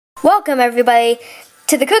Welcome everybody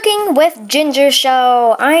to the Cooking with Ginger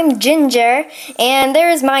show. I'm Ginger, and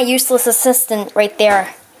there's my useless assistant right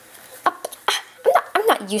there. I'm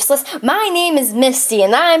not useless. My name is Misty,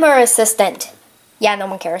 and I'm her assistant. Yeah, no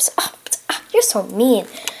one cares. You're so mean.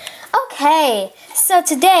 Okay, so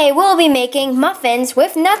today we'll be making muffins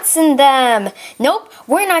with nuts in them. Nope,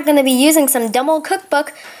 we're not going to be using some dumb old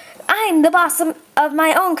cookbook. I'm the boss of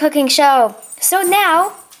my own cooking show. So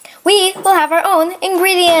now we will have our own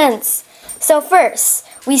ingredients. So first,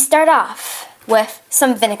 we start off with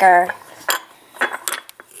some vinegar.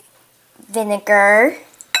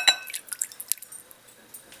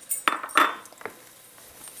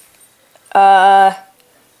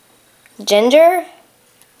 Ginger?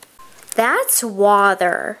 That's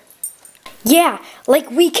water. Yeah,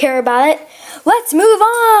 like we care about it. Let's move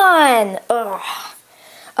on. Ugh.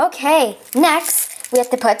 Okay, next we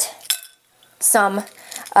have to put some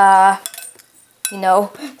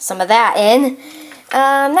some of that in.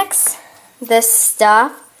 Next, this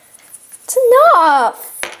stuff. It's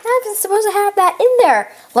enough. I'm not even supposed to have that in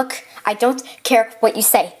there. Look, I don't care what you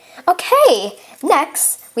say. Okay,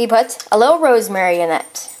 next, we put a little rosemary in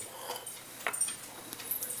it.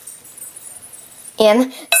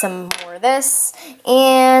 And some more of this.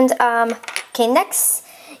 And, okay, next,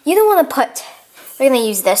 you don't want to put, we're going to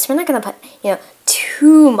use this. We're not going to put,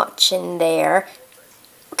 too much in there.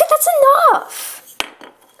 Okay, that's enough.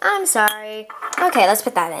 I'm sorry. Okay, let's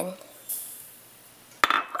put that in.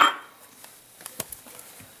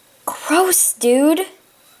 Gross, dude.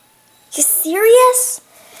 You serious?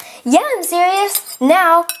 Yeah, I'm serious.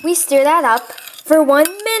 Now, we stir that up for 1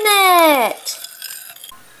 minute.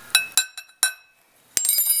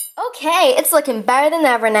 Okay, it's looking better than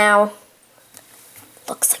ever now.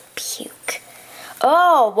 Looks like puke.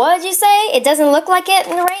 Oh, what did you say? It doesn't look like it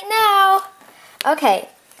right now. Okay,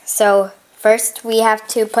 so first we have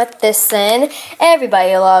to put this in.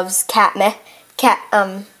 Everybody loves party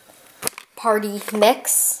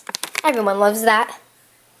mix. Everyone loves that.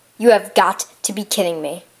 You have got to be kidding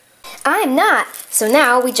me. I'm not. So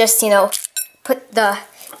now we just, put the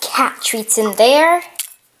cat treats in there.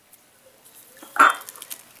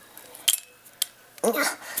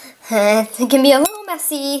 It can be a little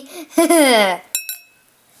messy.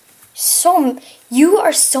 You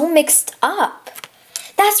are so mixed up.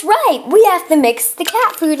 That's right, we have to mix the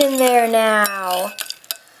cat food in there now.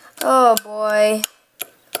 Oh boy.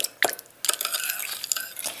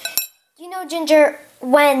 Ginger,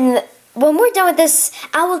 when we're done with this,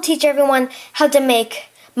 I will teach everyone how to make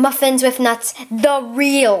muffins with nuts the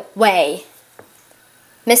real way.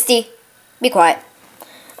 Misty, be quiet.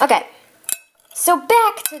 Okay, so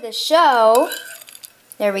back to the show.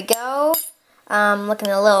 There we go. Looking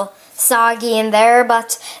a little soggy in there,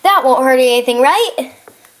 but that won't hurt anything, right?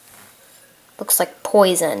 Looks like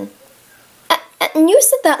poison. And you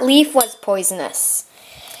said that leaf was poisonous.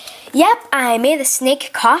 Yep, I made a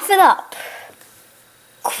snake cough it up.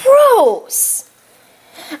 Gross!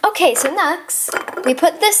 Okay, so next, we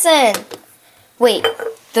put this in. Wait,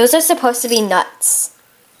 those are supposed to be nuts.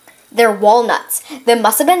 They're walnuts. There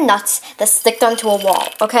must have been nuts that sticked onto a wall,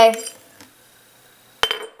 okay?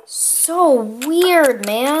 So weird,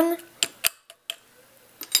 man.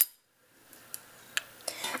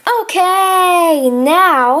 Okay,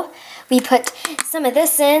 now we put some of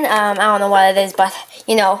this in. I don't know what it is, but,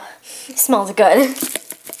 it smells good.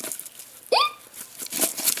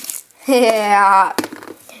 Yeah.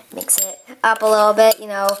 Mix it up a little bit,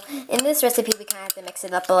 In this recipe, we kind of have to mix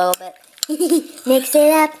it up a little bit. Mix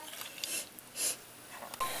it up.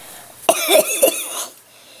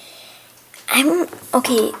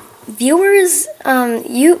 Okay, viewers,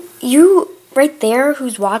 you right there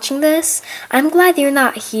who's watching this, I'm glad you're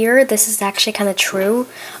not here. This is actually kind of true.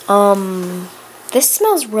 This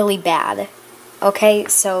smells really bad. Okay,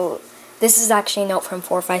 so this is actually a note from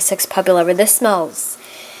 456 Puppy Lover. This smells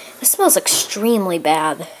extremely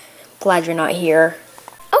bad. Glad you're not here.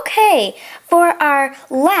 Okay, for our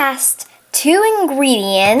last 2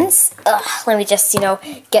 ingredients, let me just,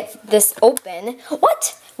 get this open.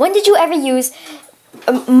 What? When did you ever use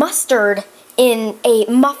mustard in a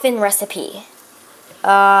muffin recipe?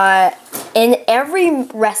 In every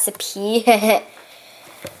recipe.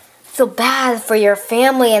 Feel bad for your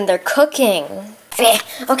family and their cooking.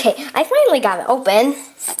 Okay, I finally got it open.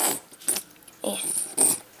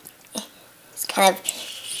 It's kind of...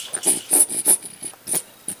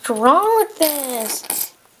 What's wrong with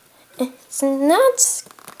this? It's nuts.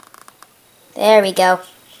 There we go.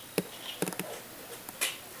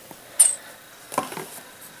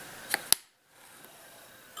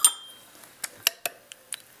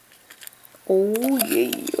 Oh yeah.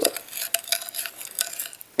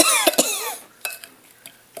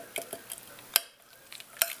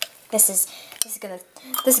 This is gonna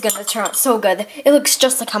turn out so good. It looks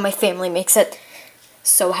just like how my family makes it.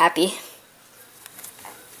 So happy.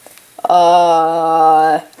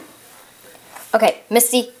 Okay,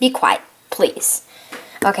 Misty, be quiet, please.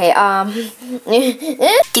 Okay,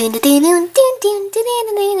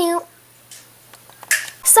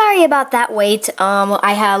 sorry about that wait.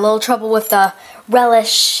 I had a little trouble with the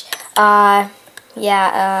relish. Yeah,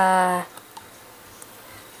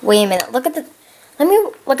 wait a minute. Let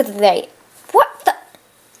me look at the date. What the?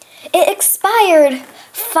 It expired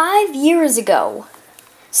 5 years ago.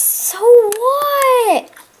 So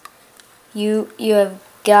what? You have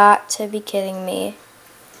got to be kidding me.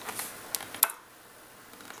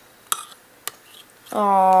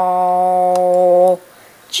 Oh,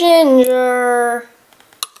 Ginger.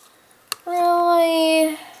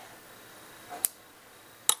 Really?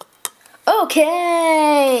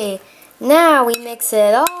 Okay. Now we mix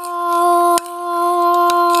it all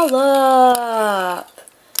up.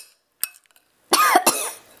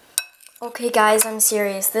 Okay, guys, I'm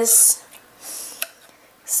serious. This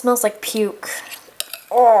smells like puke.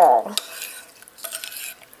 Oh.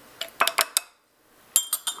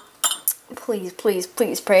 Please, please,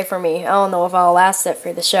 please pray for me. I don't know if I'll last it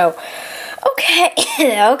for the show. Okay,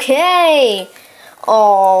 okay.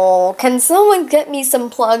 Oh, can someone get me some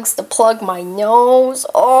plugs to plug my nose?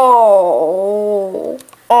 Oh,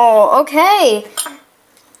 okay.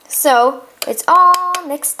 So, it's all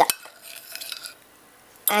mixed up.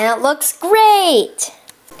 And it looks great.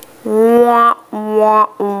 Wah, wah,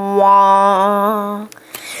 wah.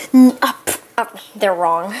 They're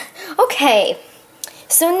wrong. Okay,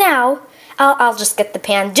 so now I'll just get the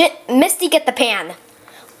pan. Misty, get the pan.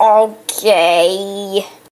 Okay.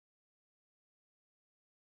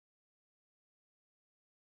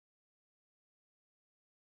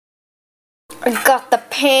 I got the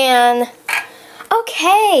pan.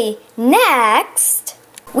 Okay, next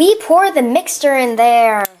we pour the mixture in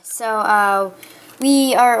there. So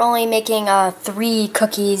we are only making 3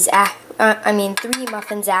 cookies. 3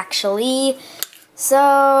 muffins actually.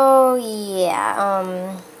 So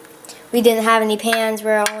yeah, we didn't have any pans.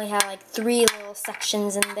 We only had like 3 little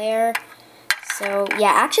sections in there. So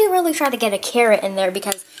yeah, actually really try to get a carrot in there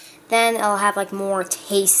because then it'll have like more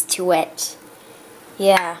taste to it.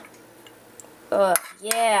 Yeah.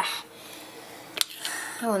 Yeah.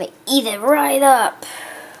 I want to eat it right up.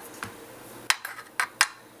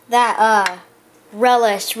 That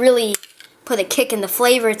relish really put a kick in the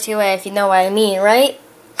flavor to it, if you know what I mean, right?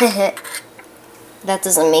 That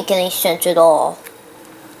doesn't make any sense at all.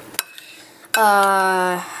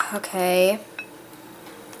 Okay.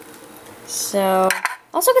 So,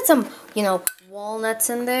 also get some, walnuts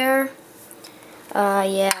in there.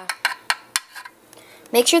 Yeah.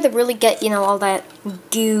 Make sure to really get, all that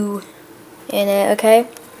goo in it, okay?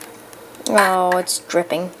 Oh, it's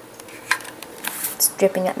dripping. It's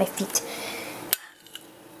dripping at my feet.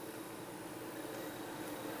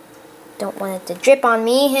 Don't want it to drip on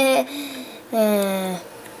me.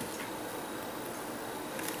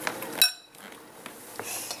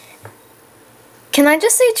 Can I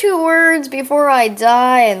just say 2 words before I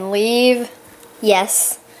die and leave?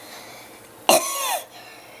 Yes.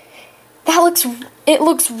 It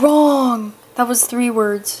looks wrong. That was 3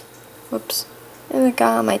 words. Whoops. And it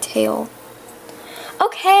got on my tail.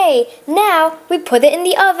 Okay, now we put it in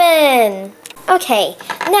the oven. Okay,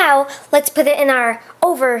 now let's put it in our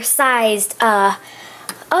oversized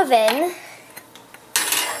oven.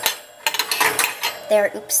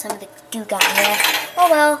 There, oops, some of the goo got in there. Oh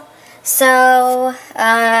well. So,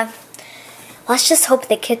 let's just hope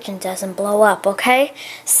the kitchen doesn't blow up, okay?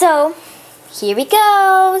 So, here he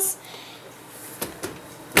goes.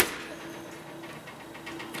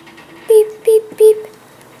 Beep, beep, beep.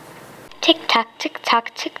 Tick-tock,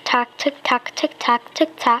 tick-tock, tick-tock, tick-tock, tick-tock,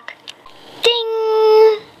 tick-tock.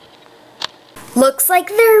 Ding! Looks like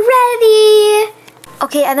they're ready!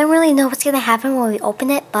 Okay, I don't really know what's gonna happen when we open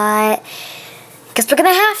it, but guess we're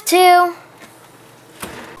gonna have to.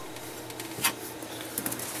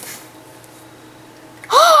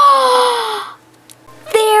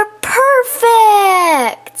 They're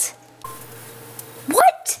perfect!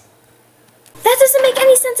 What? That doesn't make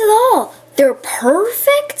any sense at all. They're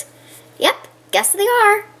perfect? Yep, guess they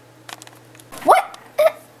are. What?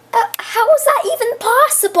 How is that even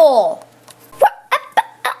possible? What?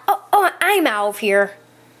 Oh, I'm out of here.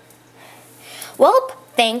 Well,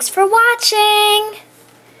 thanks for watching.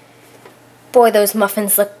 Boy, those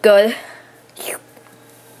muffins look good.